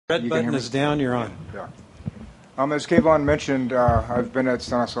Red button is down, you're on. Yeah. As Kayvon mentioned, I've been at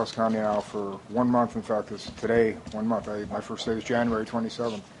Stanislaus County now for 1 month. In fact, it's today 1 month. My first day is January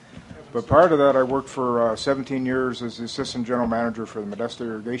 27th. But prior to that, I worked for 17 years as the Assistant General Manager for the Modesto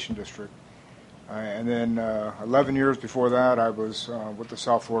Irrigation District. And then 11 years before that, I was with the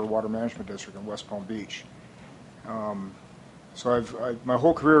South Florida Water Management District in West Palm Beach. So my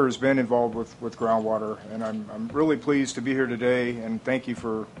whole career has been involved with groundwater, and I'm really pleased to be here today, and thank you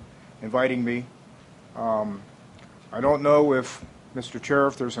for inviting me. I don't know if, Mr. Chair,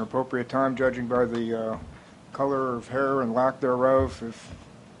 if there's an appropriate time, judging by the color of hair and lack thereof, if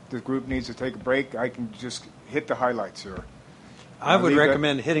the group needs to take a break, I can just hit the highlights here. I would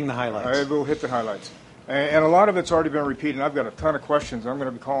recommend hitting the highlights. I will hit the highlights. And a lot of it's already been repeated, and I've got a ton of questions. I'm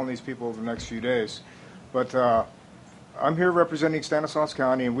going to be calling these people over the next few days. But I'm here representing Stanislaus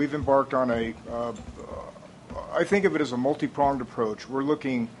County, and we've embarked on I think of it as a multi-pronged approach. We're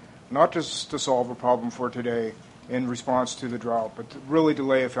looking not just to solve a problem for today in response to the drought, but really to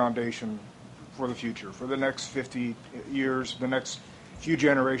lay a foundation for the future, for the next 50 years, the next few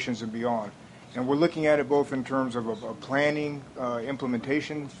generations and beyond. And we're looking at it both in terms of a planning,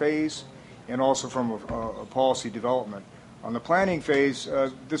 implementation phase, and also from a policy development. On the planning phase,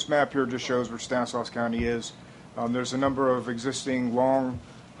 this map here just shows where Stanislaus County is. There's a number of existing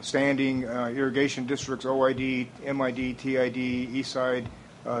long-standing irrigation districts, OID, MID, TID, Eastside,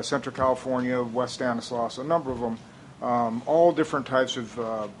 Central California, West Stanislaus, a number of them, all different types of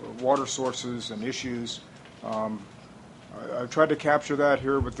water sources and issues. I've tried to capture that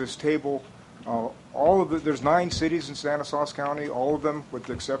here with this table. There's 9 cities in Stanislaus County. All of them, with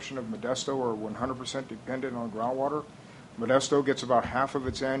the exception of Modesto, are 100% dependent on groundwater. Modesto gets about half of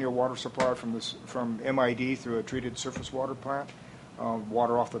its annual water supply from MID through a treated surface water plant,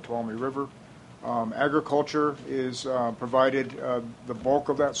 water off the Tuolumne River. Agriculture is provided the bulk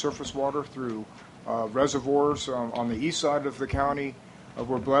of that surface water through reservoirs on the east side of the county.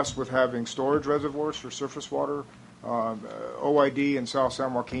 We're blessed with having storage reservoirs for surface water. OID and South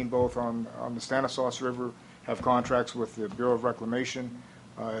San Joaquin, both on the Stanislaus River, have contracts with the Bureau of Reclamation.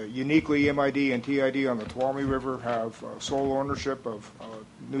 Uniquely, MID and TID on the Tuolumne River have sole ownership of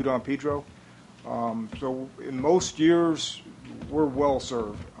New Don Pedro. So in most years, we're well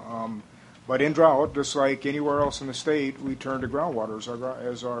served. But in drought, just like anywhere else in the state, we turn to groundwater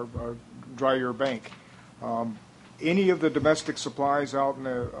as our dry year bank. Any of the domestic supplies out in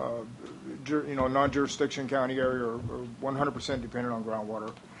the non-jurisdiction county area are 100% dependent on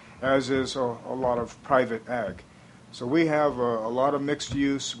groundwater, as is a lot of private ag. So we have a lot of mixed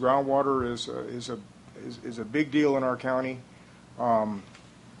use. Groundwater is a big deal in our county.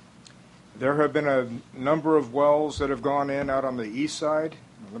 There have been a number of wells that have gone in out on the east side.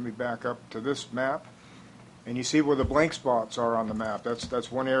 Let me back up to this map, and you see where the blank spots are on the map.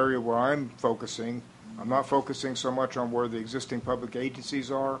 That's one area where I'm focusing. I'm not focusing so much on where the existing public agencies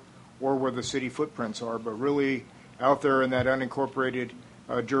are or where the city footprints are, but really out there in that unincorporated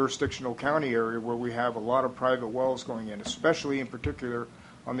jurisdictional county area where we have a lot of private wells going in, especially in particular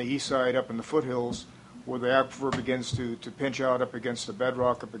on the east side up in the foothills where the aquifer begins to pinch out up against the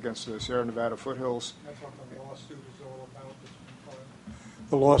bedrock, up against the Sierra Nevada foothills. That's what the lawsuit is all about.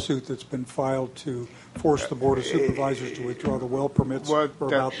 The lawsuit that's been filed to force the Board of Supervisors to withdraw the well permits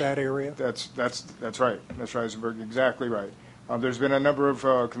about that area? That's right. That's right, Eisenberg. Exactly right. There's been a number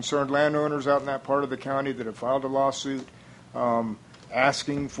of concerned landowners out in that part of the county that have filed a lawsuit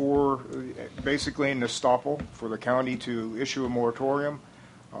asking for basically an estoppel for the county to issue a moratorium.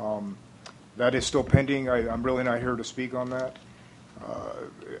 That is still pending. I'm really not here to speak on that.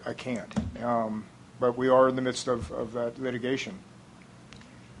 I can't. But we are in the midst of that litigation.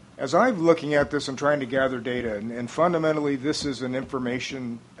 As I'm looking at this and trying to gather data, and fundamentally this is an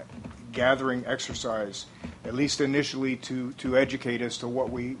information gathering exercise, at least initially to educate us to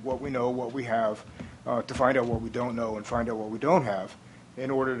what we know, what we have, to find out what we don't know and find out what we don't have in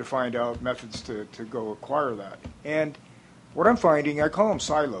order to find out methods to go acquire that. And what I'm finding, I call them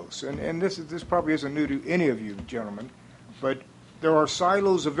silos, and this probably isn't new to any of you gentlemen, but there are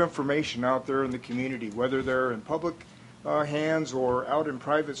silos of information out there in the community, whether they're in public hands or out in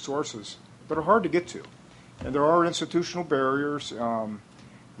private sources, that are hard to get to. And there are institutional barriers.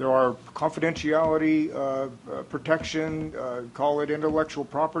 There are confidentiality protection, call it intellectual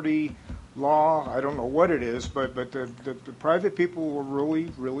property law. I don't know what it is, but the private people were really,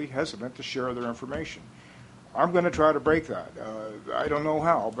 really hesitant to share their information. I'm going to try to break that. I don't know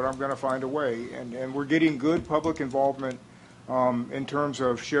how, but I'm going to find a way. And we're getting good public involvement in terms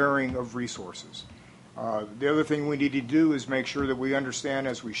of sharing of resources. The other thing we need to do is make sure that we understand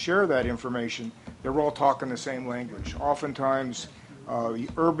as we share that information that we're all talking the same language. Oftentimes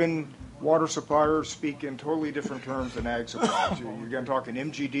Urban water suppliers speak in totally different terms than ag suppliers. You're going to talk in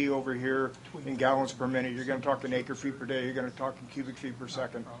MGD over here in gallons per minute. You're going to talk in acre feet per day. You're going to talk in cubic feet per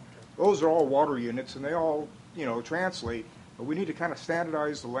second. Those are all water units, and they all, translate. But we need to kind of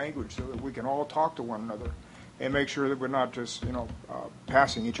standardize the language so that we can all talk to one another and make sure that we're not just,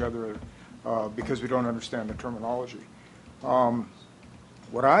 passing each other because we don't understand the terminology.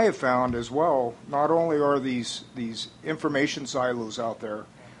 What I have found as well, not only are these information silos out there,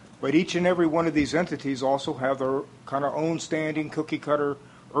 but each and every one of these entities also have their kind of own standing cookie cutter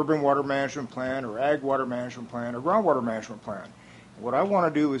urban water management plan or ag water management plan or groundwater management plan. And what I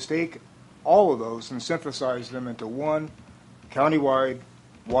want to do is take all of those and synthesize them into one countywide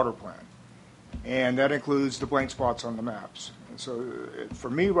water plan. And that includes the blank spots on the maps. And so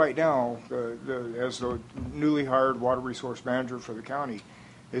for me right now, as the newly hired water resource manager for the county,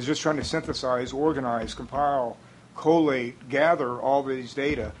 is just trying to synthesize, organize, compile, collate, gather all these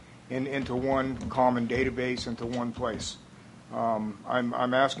data into one common database, into one place.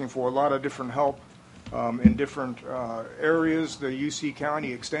 I'm asking for a lot of different help in different areas. The UC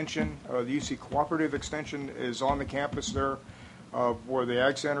County Extension, the UC Cooperative Extension is on the campus there where the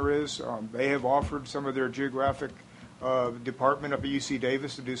Ag Center is. They have offered some of their geographic department up at UC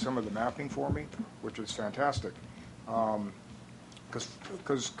Davis to do some of the mapping for me, which is fantastic.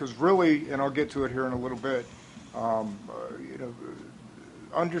 Because really, and I'll get to it here in a little bit,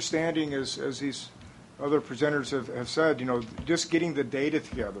 understanding, as these other presenters have said, just getting the data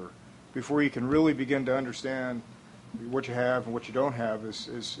together before you can really begin to understand what you have and what you don't have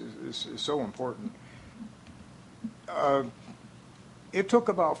is so important. It took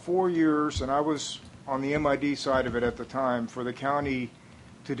about 4 years, and I was on the MID side of it at the time, for the county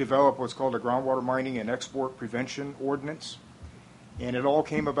to develop what's called a groundwater mining and export prevention ordinance. And it all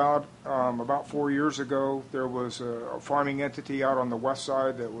came about 4 years ago. There was a farming entity out on the west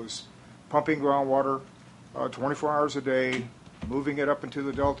side that was pumping groundwater 24 hours a day, moving it up into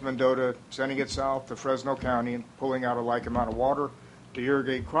the Delta Mendota, sending it south to Fresno County, and pulling out a like amount of water to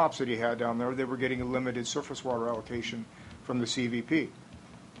irrigate crops that he had down there. They were getting a limited surface water allocation from the CVP.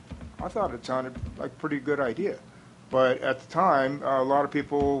 I thought it sounded like a pretty good idea. But at the time, a lot of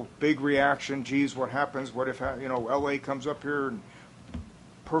people, big reaction, geez, what happens? What if, LA comes up here and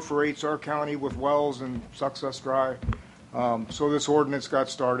perforates our county with wells and sucks us dry? So this ordinance got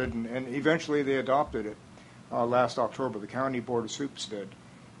started, and eventually they adopted it last October. The County Board of Soups did.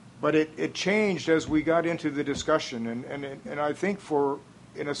 But it changed as we got into the discussion, and I think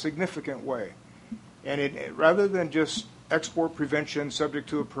in a significant way. And it rather than just export prevention subject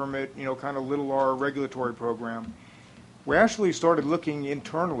to a permit, kind of little r regulatory program, we actually started looking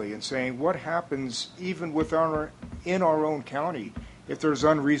internally and saying what happens even in our own county if there's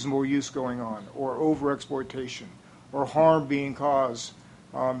unreasonable use going on or overexploitation or harm being caused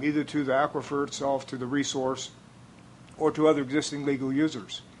either to the aquifer itself, to the resource, or to other existing legal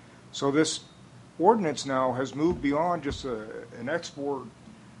users. So this ordinance now has moved beyond just an export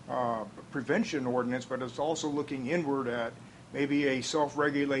prevention ordinance, but it's also looking inward at maybe a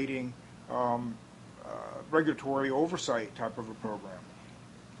self-regulating regulatory oversight type of a program.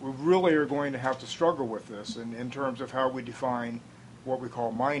 We really are going to have to struggle with this in terms of how we define what we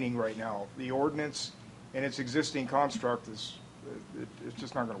call mining right now. The ordinance and its existing construct it's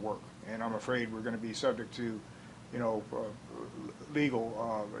just not going to work, and I'm afraid we're going to be subject to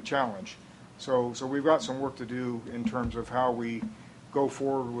legal challenge. So we've got some work to do in terms of how we go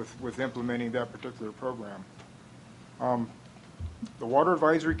forward with implementing that particular program. The Water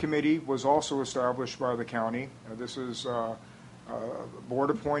Advisory Committee was also established by the county. This is board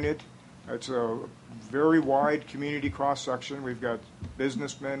appointed. It's a very wide community cross-section. We've got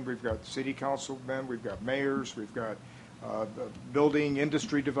businessmen, we've got city councilmen, we've got mayors, we've got building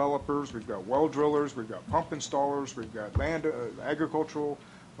industry developers, we've got well drillers, we've got pump installers, we've got agricultural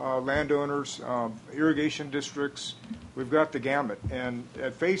landowners, irrigation districts. We've got the gamut. And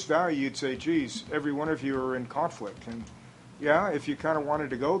at face value, you'd say, geez, every one of you are in conflict. And yeah, if you kind of wanted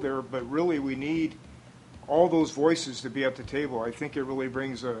to go there, but really we need all those voices to be at the table. I think it really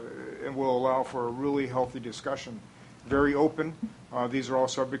brings and will allow for a really healthy discussion. Very open. These are all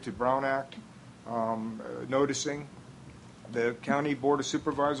subject to Brown Act noticing. The County Board of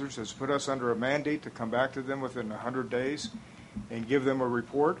Supervisors has put us under a mandate to come back to them within 100 days and give them a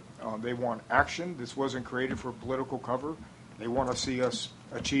report. They want action. This wasn't created for political cover. They want to see us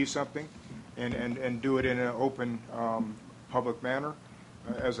achieve something and do it in an open public manner.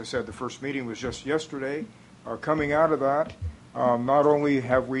 As I said, the first meeting was just yesterday. Coming out of that, not only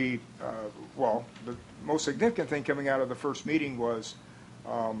have we, the most significant thing coming out of the first meeting was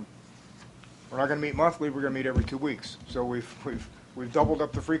we're not going to meet monthly, we're going to meet every 2 weeks. So we've We've doubled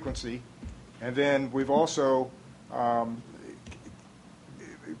up the frequency. And then we've also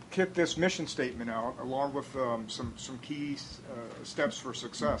kicked this mission statement out along with some key steps for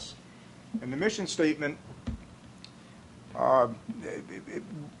success. And the mission statement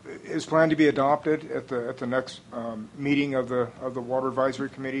is planned to be adopted at the next meeting of the Water Advisory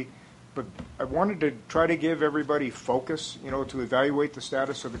Committee. But I wanted to try to give everybody focus, to evaluate the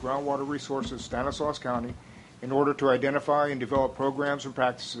status of the groundwater resources in Stanislaus County in order to identify and develop programs and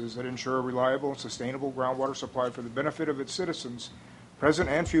practices that ensure a reliable and sustainable groundwater supply for the benefit of its citizens, present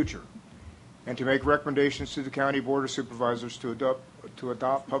and future, and to make recommendations to the County Board of Supervisors to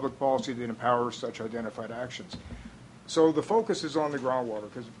adopt public policy that empowers such identified actions. So the focus is on the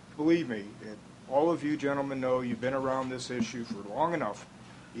groundwater, because believe me, all of you gentlemen know you've been around this issue for long enough.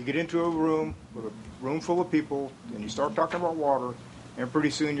 You get into a room with a room full of people, and you start talking about water, and pretty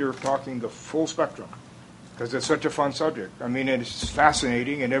soon you're talking the full spectrum, because it's such a fun subject. I mean, it's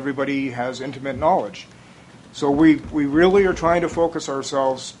fascinating, and everybody has intimate knowledge. So we really are trying to focus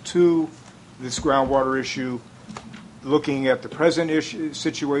ourselves to this groundwater issue, looking at the present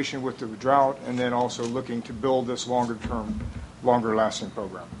situation with the drought, and then also looking to build this longer-term, longer-lasting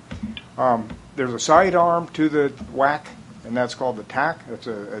program. There's a side arm to the WAC, and that's called the TAC. That's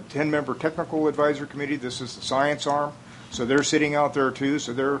a 10-member technical advisory committee. This is the science arm. So they're sitting out there, too.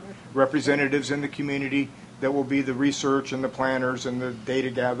 So they're representatives in the community that will be the research and the planners and the data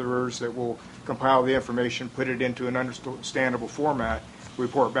gatherers that will compile the information, put it into an understandable format,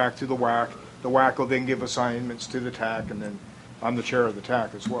 report back to the WAC. The WAC will then give assignments to the TAC, and then I'm the chair of the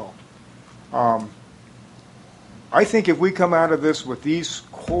TAC as well. I think if we come out of this with these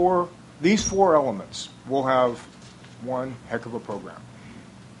four elements, we'll have one heck of a program.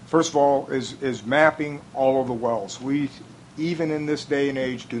 First of all is mapping all of the wells. We, even in this day and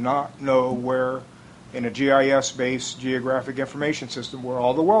age, do not know where in a GIS-based geographic information system where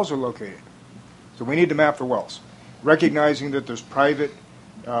all the wells are located. So we need to map the wells, recognizing that there's private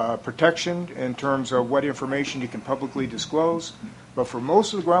protection in terms of what information you can publicly disclose. But for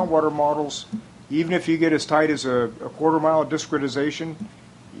most of the groundwater models, even if you get as tight as a quarter-mile discretization,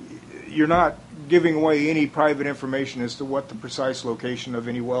 you're not giving away any private information as to what the precise location of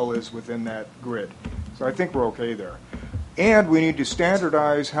any well is within that grid. So I think we're okay there. And we need to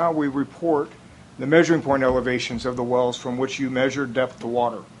standardize how we report the measuring point elevations of the wells from which you measure depth to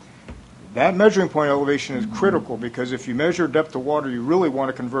water. That measuring point elevation is critical, because if you measure depth to water, you really want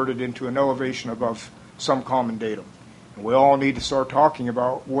to convert it into an elevation above some common datum. And we all need to start talking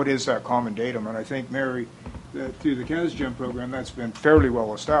about what is that common datum. And I think, Mary, through the CASGEM program, that's been fairly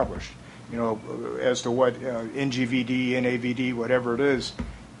well established, as to what NGVD, NAVD, whatever it is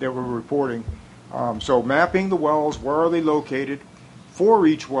that we're reporting. So mapping the wells, where are they located for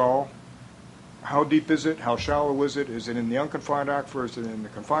each well? How deep is it? How shallow is it? Is it in the unconfined aquifer? Is it in the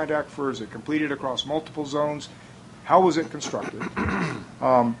confined aquifer? Is it completed across multiple zones? How was it constructed?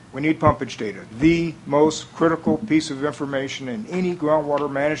 We need pumpage data. The most critical piece of information in any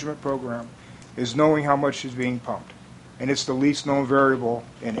groundwater management program is knowing how much is being pumped. And it's the least known variable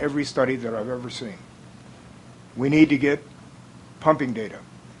in every study that I've ever seen. We need to get pumping data,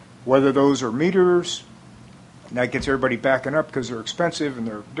 whether those are meters, and that gets everybody backing up because they're expensive and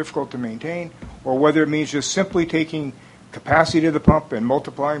they're difficult to maintain, or whether it means just simply taking capacity of the pump and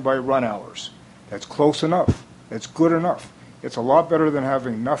multiplying by run hours. That's close enough. That's good enough. It's a lot better than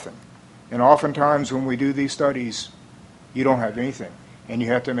having nothing. And oftentimes when we do these studies, you don't have anything. And you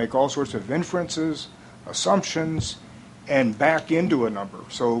have to make all sorts of inferences, assumptions, and back into a number.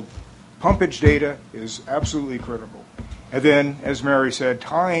 So pumpage data is absolutely critical. And then, as Mary said,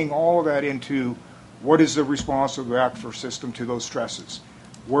 tying all of that into what is the response of the aquifer system to those stresses?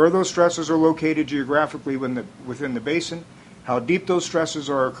 Where those stresses are located geographically within the basin, how deep those stresses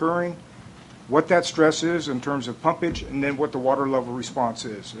are occurring, what that stress is in terms of pumpage, and then what the water level response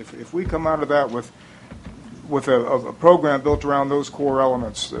is. If we come out of that with a program built around those core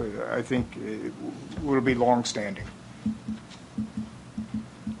elements, I think it will be long-standing.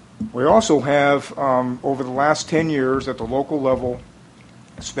 We also have, over the last 10 years at the local level,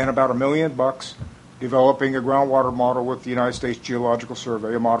 spent about $1 million developing a groundwater model with the United States Geological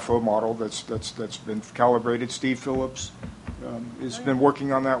Survey, a MODFO model that's been calibrated. Steve Phillips has been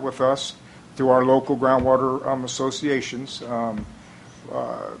working on that with us through our local groundwater associations.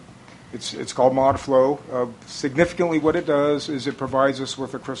 It's called ModFlow. Significantly, what it does is it provides us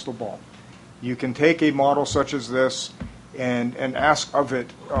with a crystal ball. You can take a model such as this and ask of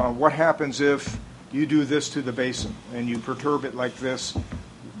it, what happens if you do this to the basin and you perturb it like this?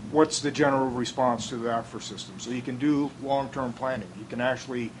 What's the general response to the aquifer system? So you can do long-term planning. You can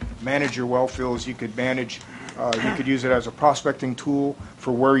actually manage your well fields. You could manage You could use it as a prospecting tool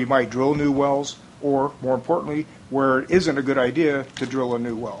for where you might drill new wells, or more importantly, where it isn't a good idea to drill a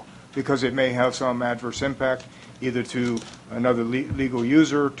new well, because it may have some adverse impact either to another legal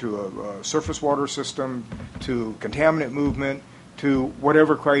user, to a surface water system, to contaminant movement, to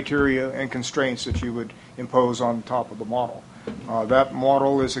whatever criteria and constraints that you would impose on top of the model. That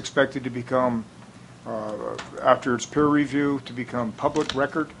model is expected to become, after its peer review, to become public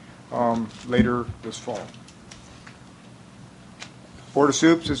record later this fall. Board of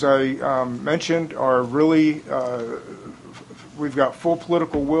Soups, as I mentioned, are really, we've got full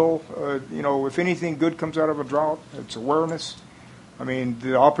political will. If anything good comes out of a drought, it's awareness. I mean,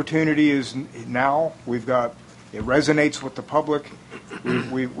 the opportunity is now. It resonates with the public.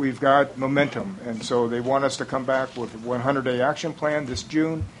 We've got momentum, and so they want us to come back with a 100-day action plan this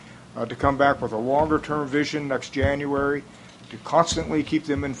June, to come back with a longer-term vision next January, to constantly keep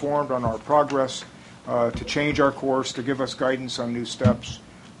them informed on our progress, to change our course, to give us guidance on new steps.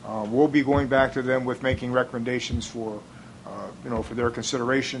 We'll be going back to them with making recommendations for their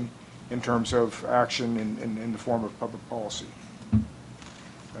consideration in terms of action in the form of public policy.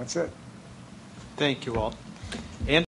 That's it. Thank you, Walt.